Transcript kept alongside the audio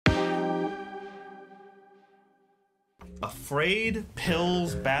Afraid,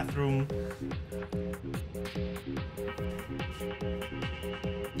 pills, bathroom.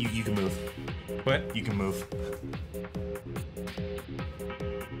 You can move. What? You can move.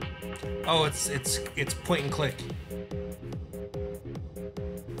 Oh, it's point and click.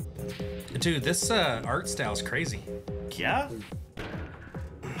 Dude, this art style is crazy. Yeah?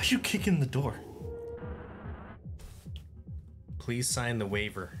 Why you kicking the door? Please sign the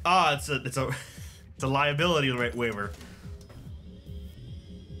waiver. Ah, it's a liability waiver.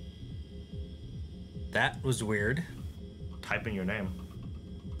 That was weird. Type in your name.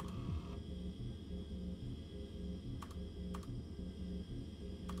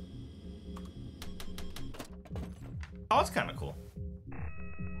 Oh, that's kind of cool.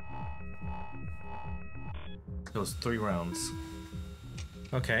 Those 3 rounds.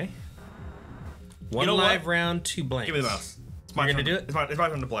 Okay. One know live what? round, 2 blanks. Give me the mouse. It's my You're turn. gonna do it? It's my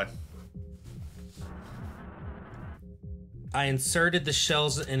turn to play. I inserted the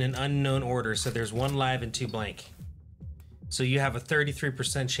shells in an unknown order, so there's 1 live and 2 blank. So you have a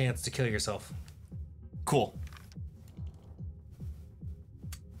 33% chance to kill yourself. Cool.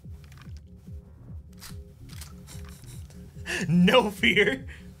 No fear.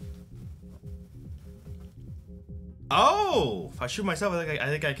 Oh, if I shoot myself, I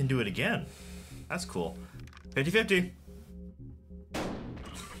think I can do it again. That's cool. 50-50.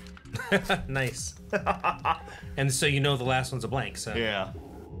 Nice. And so you know the last one's a blank, so. Yeah.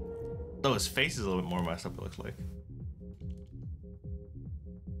 Oh, his face is a little bit more messed up, it looks like.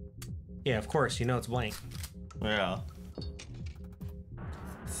 Yeah, of course, you know it's blank. Yeah.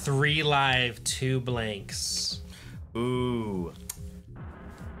 3 live, 2 blanks. Ooh.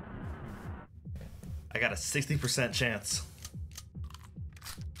 I got a 60% chance.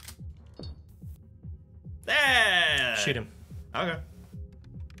 Yeah. Shoot him. Okay.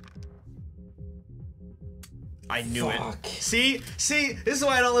 I knew Fuck. it. See, this is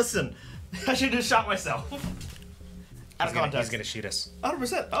why I don't listen. I should have just shot myself. Out of context. He's gonna shoot us.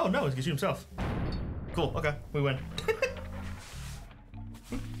 100%. Oh no, he's gonna shoot himself. Cool. Okay, we win.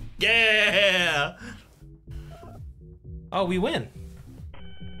 Yeah. Oh, we win.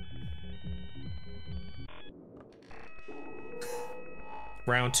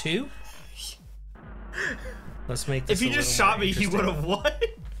 Round 2. Let's make this. If he just shot me, he would have won.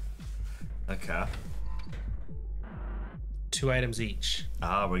 Okay. 2 items each.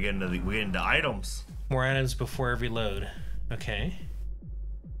 Ah, we're getting to items. More items before every load. Okay.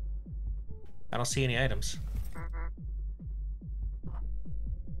 I don't see any items.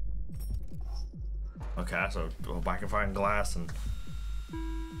 Okay, so go back and find glass and...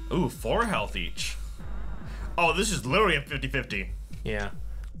 Ooh, 4 health each. Oh, this is literally a 50-50. Yeah.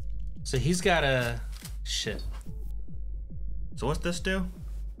 So he's got a... Shit. So what's this do?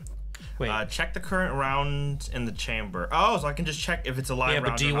 Wait. Check the current round in the chamber. Oh, so I can just check if it's a live round.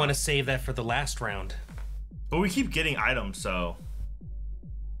 Yeah, but do you want to save that for the last round? But we keep getting items, so...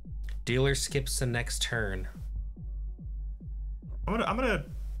 Dealer skips the next turn. I'm gonna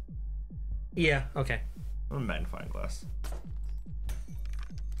Yeah, okay. magnifying glass.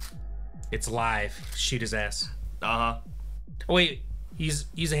 It's live. Shoot his ass. Uh-huh. Oh, wait. Use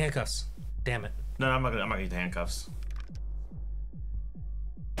the handcuffs. Damn it. No, I'm not gonna use the handcuffs.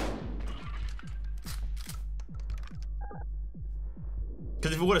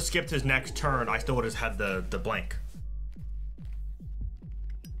 Because if it would have skipped his next turn, I still would have had the blank.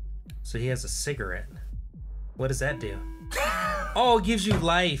 So he has a cigarette. What does that do? Oh, it gives you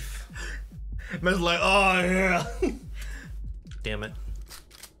life. Man's like, oh yeah. Damn it.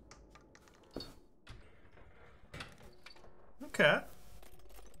 Okay.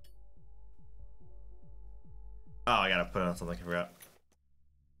 Oh, I gotta put it on something I forgot.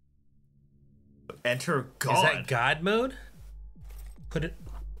 Enter God. Is that God mode? Put it.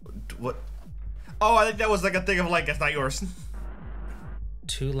 What? Oh, I think that was like a thing of like, it's not yours.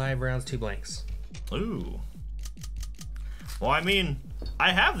 2 live rounds, 2 blanks. Ooh. Well, I mean,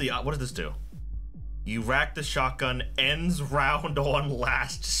 I have the. What does this do? You rack the shotgun, ends round on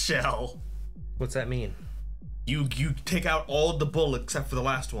last shell. What's that mean? You take out all the bullets except for the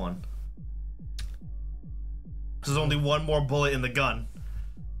last one. There's only 1 more bullet in the gun.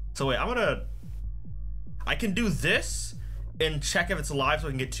 So wait, I can do this and check if it's alive so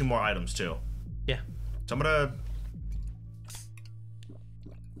I can get 2 more items too. Yeah. So I'm gonna...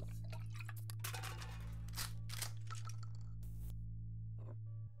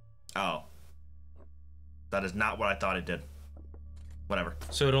 Oh. That is not what I thought it did. Whatever.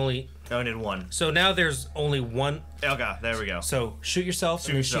 So it only... I only did 1. So now there's only 1. Okay, there we go. So shoot yourself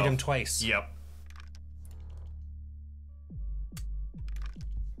and then shoot him twice. Yep.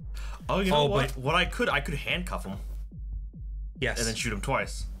 Oh, you know what? What I could handcuff him. Yes. And then shoot him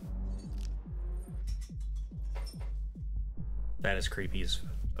twice. That is creepy as...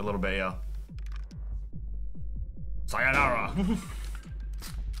 A little bit, yeah. Sayonara.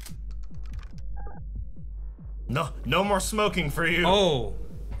 No more smoking for you. Oh.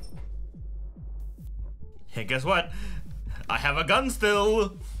 Hey, guess what? I have a gun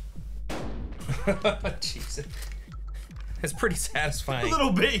still. Jesus. It's pretty satisfying. A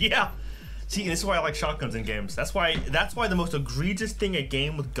little bit, yeah. See, this is why I like shotguns in games. That's why the most egregious thing a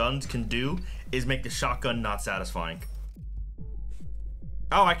game with guns can do is make the shotgun not satisfying.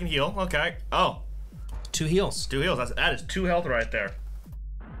 Oh, I can heal. Okay. Oh. 2 heals. 2 heals. That is 2 health right there.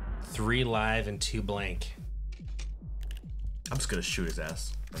 3 live and 2 blank. I'm just gonna shoot his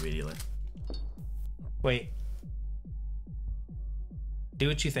ass immediately. Wait. Do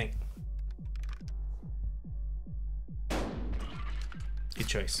what you think. Good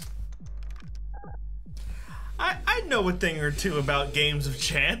choice. I know a thing or two about games of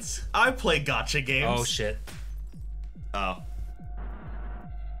chance. I play gotcha games. Oh shit. Oh.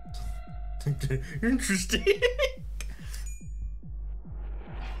 Interesting.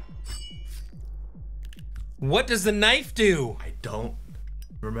 What does the knife do? I don't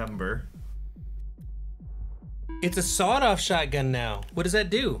remember. It's a sawed-off shotgun now. What does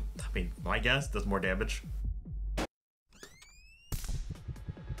that do? I mean, my guess does more damage.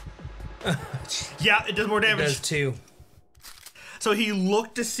 Yeah, it does more damage. It does too. So he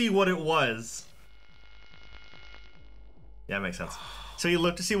looked to see what it was. Yeah, that makes sense. So he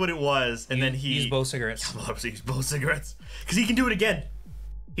looked to see what it was, and then he used both cigarettes. He used both cigarettes because he can do it again.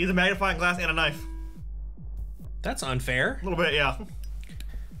 He has a magnifying glass and a knife. That's unfair. A little bit, yeah.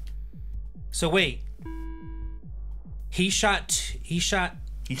 So wait. He shot He shot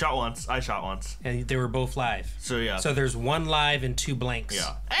once. I shot once. and they were both live. So yeah. So there's 1 live and 2 blanks.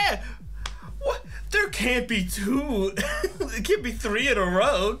 Yeah. What? There can't be 2. It can't be 3 in a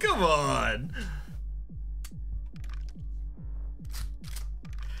row. Come on.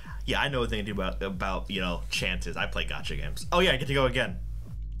 Yeah, I know a thing to do about you know, chances. I play gotcha games. Oh yeah, I get to go again.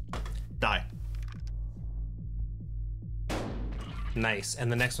 Die. Nice. And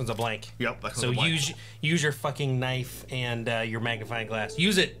the next one's a blank. Yep. That's So a blank. use your fucking knife and your magnifying glass.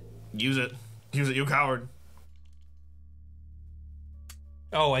 Use it. Use it. Use it, you coward.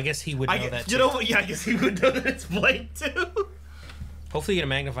 Oh, I guess he would know that too. You know what? Yeah, I guess he would know that it's blank too. Hopefully you get a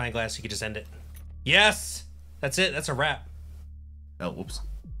magnifying glass so you can just end it. Yes! That's it. That's a wrap. Oh, whoops.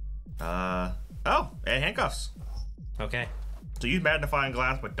 Oh, and handcuffs. Okay. So use magnifying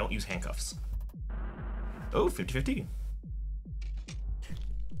glass, but don't use handcuffs. Oh, 50-50.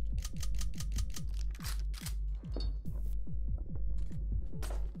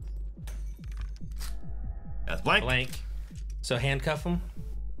 That's blank. Blank. So handcuff him.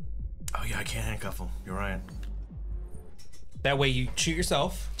 Oh yeah, I can't handcuff him. You're right. That way you shoot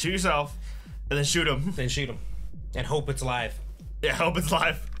yourself, Shoot yourself, and then shoot him. then shoot him. And hope it's live. Yeah, hope it's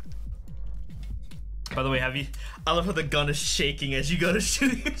live. By the way, I love how the gun is shaking as you go to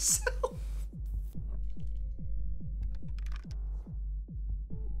shoot yourself.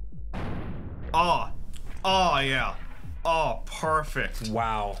 Oh yeah. Oh, perfect.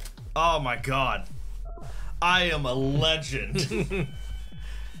 Wow. Oh my god. I am a legend.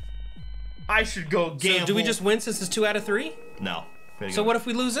 I should go gamble. So do we just win since it's 2 out of 3? No. So what if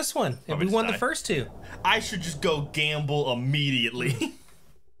we lose this one? If we just won die. the first 2? I should just go gamble immediately.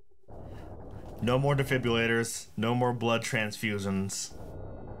 No more defibrillators. No more blood transfusions.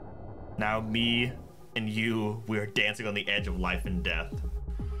 Now me and you, we are dancing on the edge of life and death.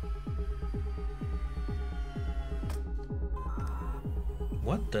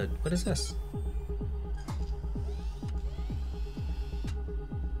 What is this?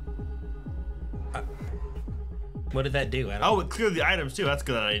 What did that do? I don't Oh, it cleared the items too. That's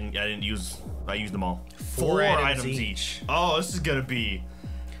good. I didn't use. I used them all. 4 items each. Oh, this is gonna be.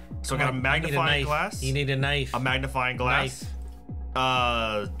 So I got a magnifying glass. You need a knife. A magnifying glass.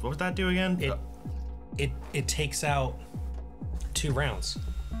 What would that do again? It takes out 2 rounds.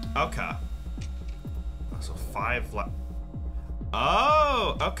 Okay. So 5 left.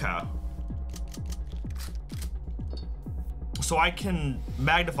 Oh, okay. So I can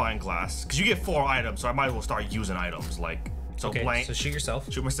magnifying glass because you get 4 items, so I might as well start using items like so. Okay, blank. so shoot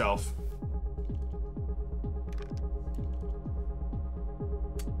yourself. Shoot myself.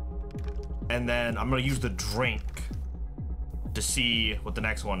 And then I'm gonna use the drink to see what the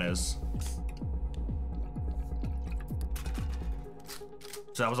next one is.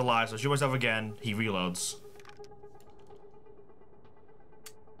 So that was alive, so shoot myself again. He reloads.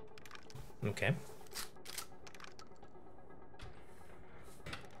 Okay.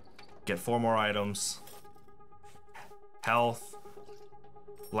 Get 4 more items. Health.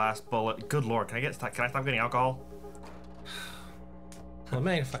 Last bullet. Good lord, can I stop getting alcohol? Well,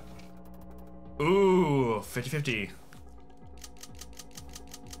 magnify. Ooh, 50-50.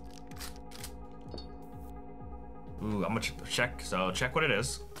 Ooh, I'm gonna check. So check what it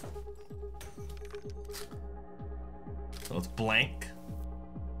is. So it's blank.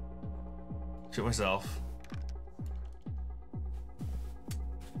 Shoot myself.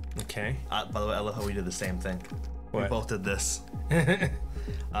 Okay. By the way, I love how we did the same thing. What? We both did this.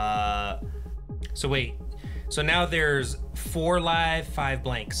 So wait. So now there's 4 live, 5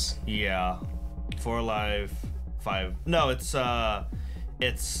 blanks. Yeah. 4 live, 5. No, there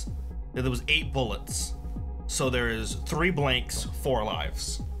was 8 bullets. So there is 3 blanks, 4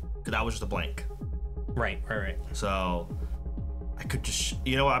 lives. Cause that was just a blank. Right. So I could just,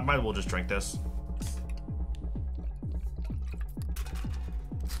 you know what? I might as well just drink this.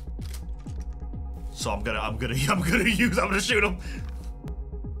 So I'm gonna shoot him.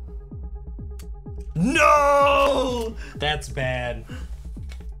 No! That's bad.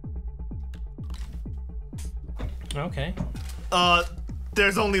 Okay.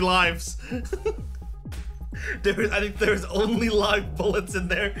 There's only lives. I think there's only live bullets in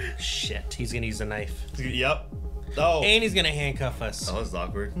there. Shit, he's gonna use a knife. Yep. Oh. And he's gonna handcuff us. Oh, this is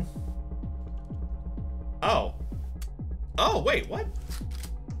awkward. Oh. Oh, wait, what?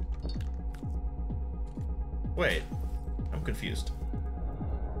 Wait. I'm confused.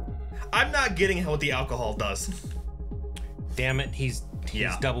 I'm not getting what the alcohol does. Damn it, he's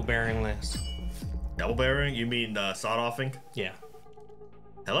double barreling this. Double barreling? You mean sawed-offing? Yeah.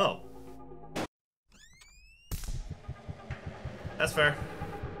 Hello. That's fair.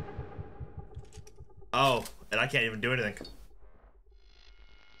 Oh, and I can't even do anything.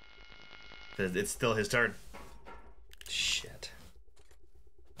 Cause it's still his turn. Shit.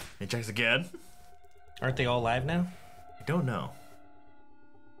 He checks again. Aren't they all live now? I don't know.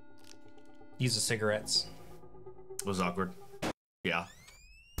 Use the cigarettes. It was awkward. Yeah.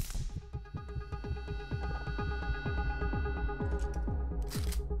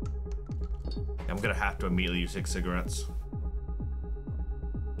 I'm gonna have to immediately use 6 cigarettes.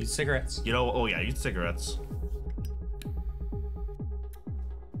 Use cigarettes. You know, oh yeah, use cigarettes.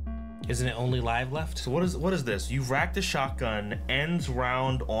 Isn't it only live left? So what is this? You rack the shotgun, ends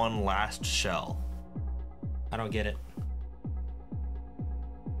round on last shell. I don't get it.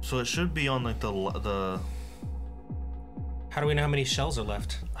 So it should be on like the. How do we know how many shells are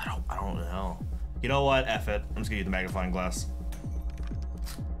left? I don't know. You know what? F it. I'm just gonna use the magnifying glass.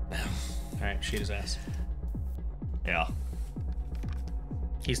 Alright, shoot his ass. Yeah.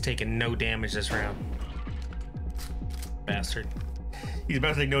 He's taking no damage this round. Bastard. He's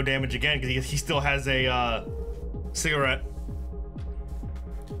about to take no damage again because he still has a cigarette.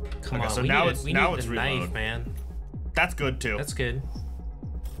 Come okay, on, so we now need it's the reload. knife, man. That's good too. That's good.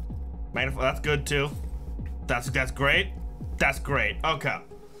 That's good too. That's great. That's great. Okay.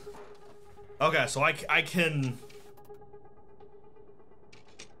 Okay, so I can.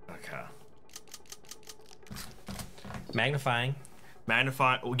 Okay. Magnifying.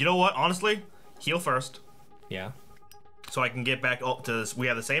 Magnify. You know what? Honestly, heal first. Yeah. So I can get back up to this. We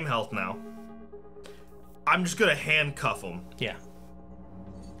have the same health now. I'm just gonna handcuff him. Yeah.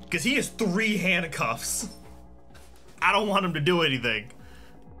 Because he has 3 handcuffs. I don't want him to do anything.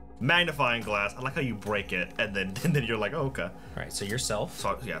 Magnifying glass. I like how you break it and then you're like, oh, okay. All right, so yourself.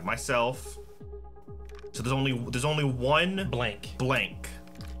 So yeah, myself. So there's only one blank.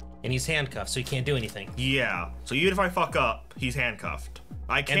 And he's handcuffed, so he can't do anything. Yeah. So even if I fuck up, he's handcuffed.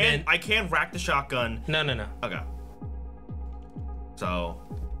 I can rack the shotgun. No. Okay. So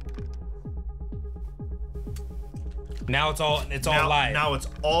now it's all live. Now it's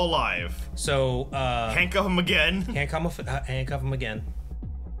all live. So handcuff him again. Handcuff him again.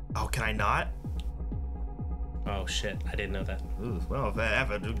 Oh, can I not? Oh shit! I didn't know that. Ooh, well, if I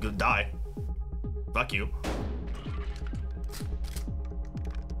ever die, fuck you.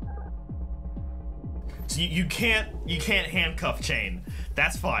 So you can't handcuff Chain.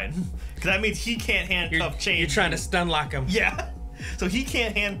 That's fine, because that means he can't handcuff Chain. You're trying to stun lock him. Yeah. So he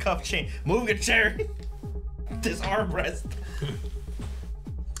can't handcuff Chain. Move your chair. This armrest.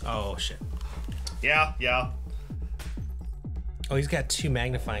 Oh shit. Yeah. Oh, he's got 2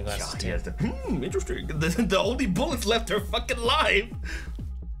 magnifying glasses. God, he has interesting. The only bullets left are fucking live.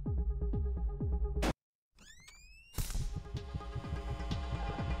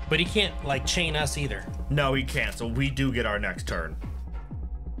 But he can't like chain us either. No, he can't. So we do get our next turn.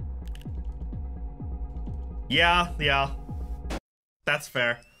 Yeah. That's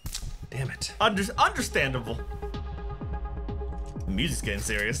fair. Damn it. Understandable. The music's getting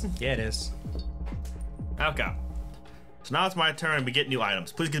serious. Yeah, it is. Okay. So now it's my turn. We get new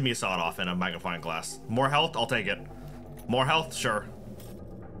items. Please give me a sawed-off and a magnifying glass. More health? I'll take it. More health? Sure.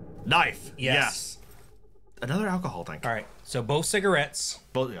 Knife? Yes. Another alcohol tank. All right. So both cigarettes.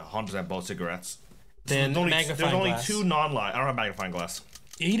 Both, yeah, 100% both cigarettes. Then There's only two non-light. I don't have magnifying glass.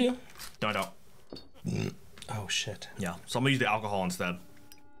 Yeah, you do. No, I don't. Oh, shit. Yeah, so I'm gonna use the alcohol instead.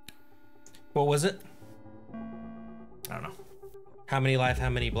 What was it? I don't know. How many life, how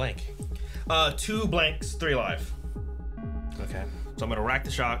many blank? 2 blanks, 3 life. Okay. So I'm gonna rack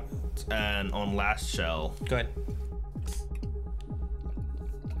the shot and on last shell. Go ahead.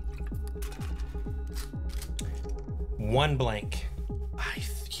 One blank. I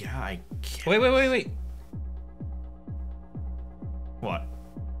can't. Wait. What?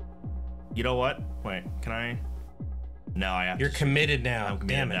 You know what? Wait, can I? No, I have You're to. committed now. I'm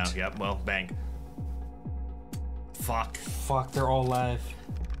committed Damn it. now. Yep, well, bang. Fuck. Fuck, they're all live.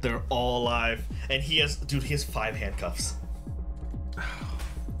 They're all alive. And he has 5 handcuffs.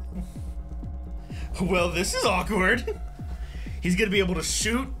 Well, this is awkward. He's gonna be able to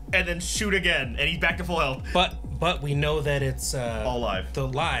shoot and then shoot again, and he's back to full health. But we know that it's all live. The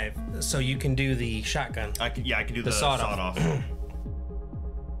live, so you can do the shotgun. I can do the sawed-off. sawed-off.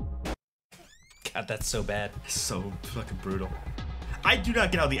 God, that's so bad. So fucking brutal. I do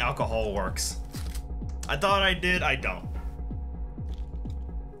not get how the alcohol works. I thought I did. I don't.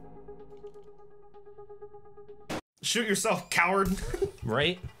 Shoot yourself, coward.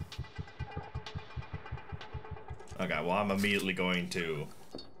 Right? Okay, well, I'm immediately going to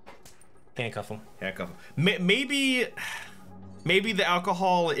Handcuff him. handcuff him. Maybe the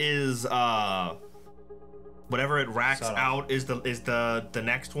alcohol is whatever it racks Sawed out is the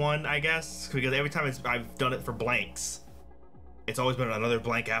next one, I guess, because every time I've done it for blanks, it's always been another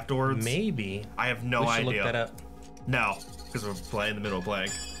blank afterwards. Maybe. I have no We should idea. look that up. No, because we're playing in the middle of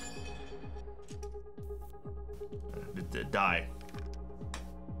playing. Die.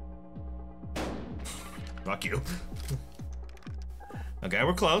 Fuck you. Okay,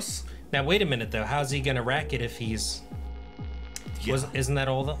 we're close. Now wait a minute though. How's he gonna rack it if he's? Yeah. Isn't that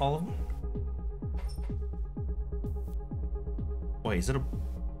all of them? Wait, is it a?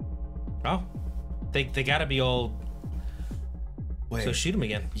 Oh, they gotta be all. Wait. So shoot him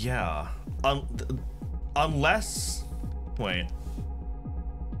again. Yeah. Unless. Wait.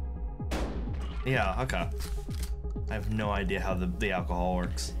 Yeah. Okay. I have no idea how the alcohol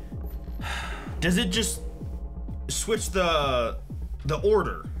works. Does it just switch the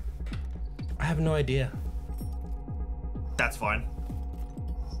order? I have no idea. That's fine.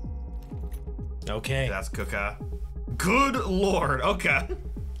 Okay. That's cooka. Good lord. Okay.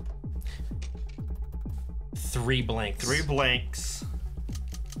 3 blanks. 3 blanks.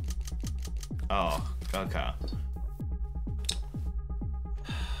 Oh. Okay.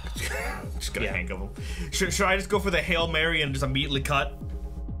 Just gonna handcuff him. Should I just go for the Hail Mary and just immediately cut?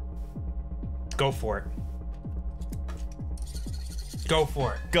 Go for it. Go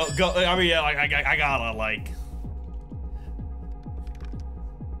for it. Go. I mean, yeah, I gotta, like.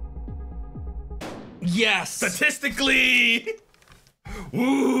 Yes! Statistically!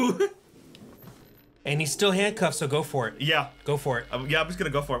 Woo! And he's still handcuffed, so go for it. Yeah. Go for it. Yeah, I'm just gonna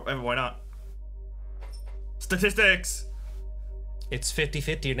go for it. Why not? Statistics! It's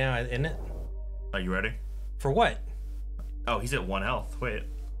 50-50 now, isn't it? Are you ready? For what? Oh, he's at 1 health. Wait.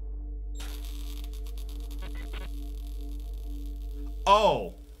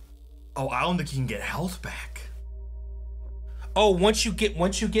 Oh. Oh, I don't think he can get health back. Oh, once you get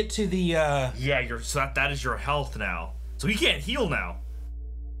to the Yeah, so that is your health now. So he can't heal now.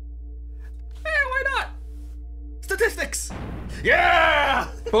 Why not? Statistics. Yeah!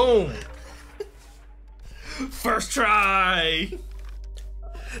 boom. First try.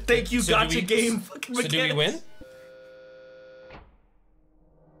 Thank you, So do gotcha we- game. Fucking So do we mechanics. win?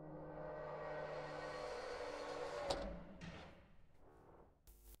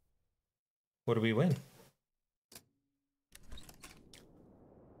 What do we win?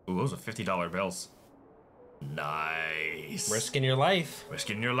 Ooh, those are $50 bills. Nice. Risking your life.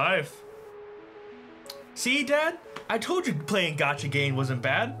 Risking your life. See, Dad? I told you playing gotcha game wasn't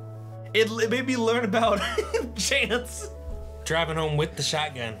bad. It made me learn about chance. Driving home with the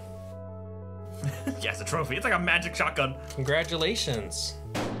shotgun. Yes, a trophy. It's like a magic shotgun. Congratulations.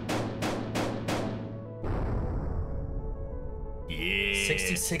 Yeah.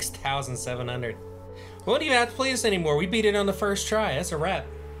 66,700. We don't even have to play this anymore. We beat it on the first try. That's a wrap.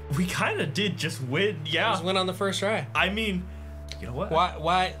 We kind of did just win. Yeah. Just win on the first try. I mean, you know what?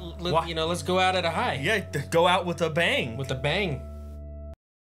 Why? You know, let's go out at a high. Yeah, go out with a bang. With a bang.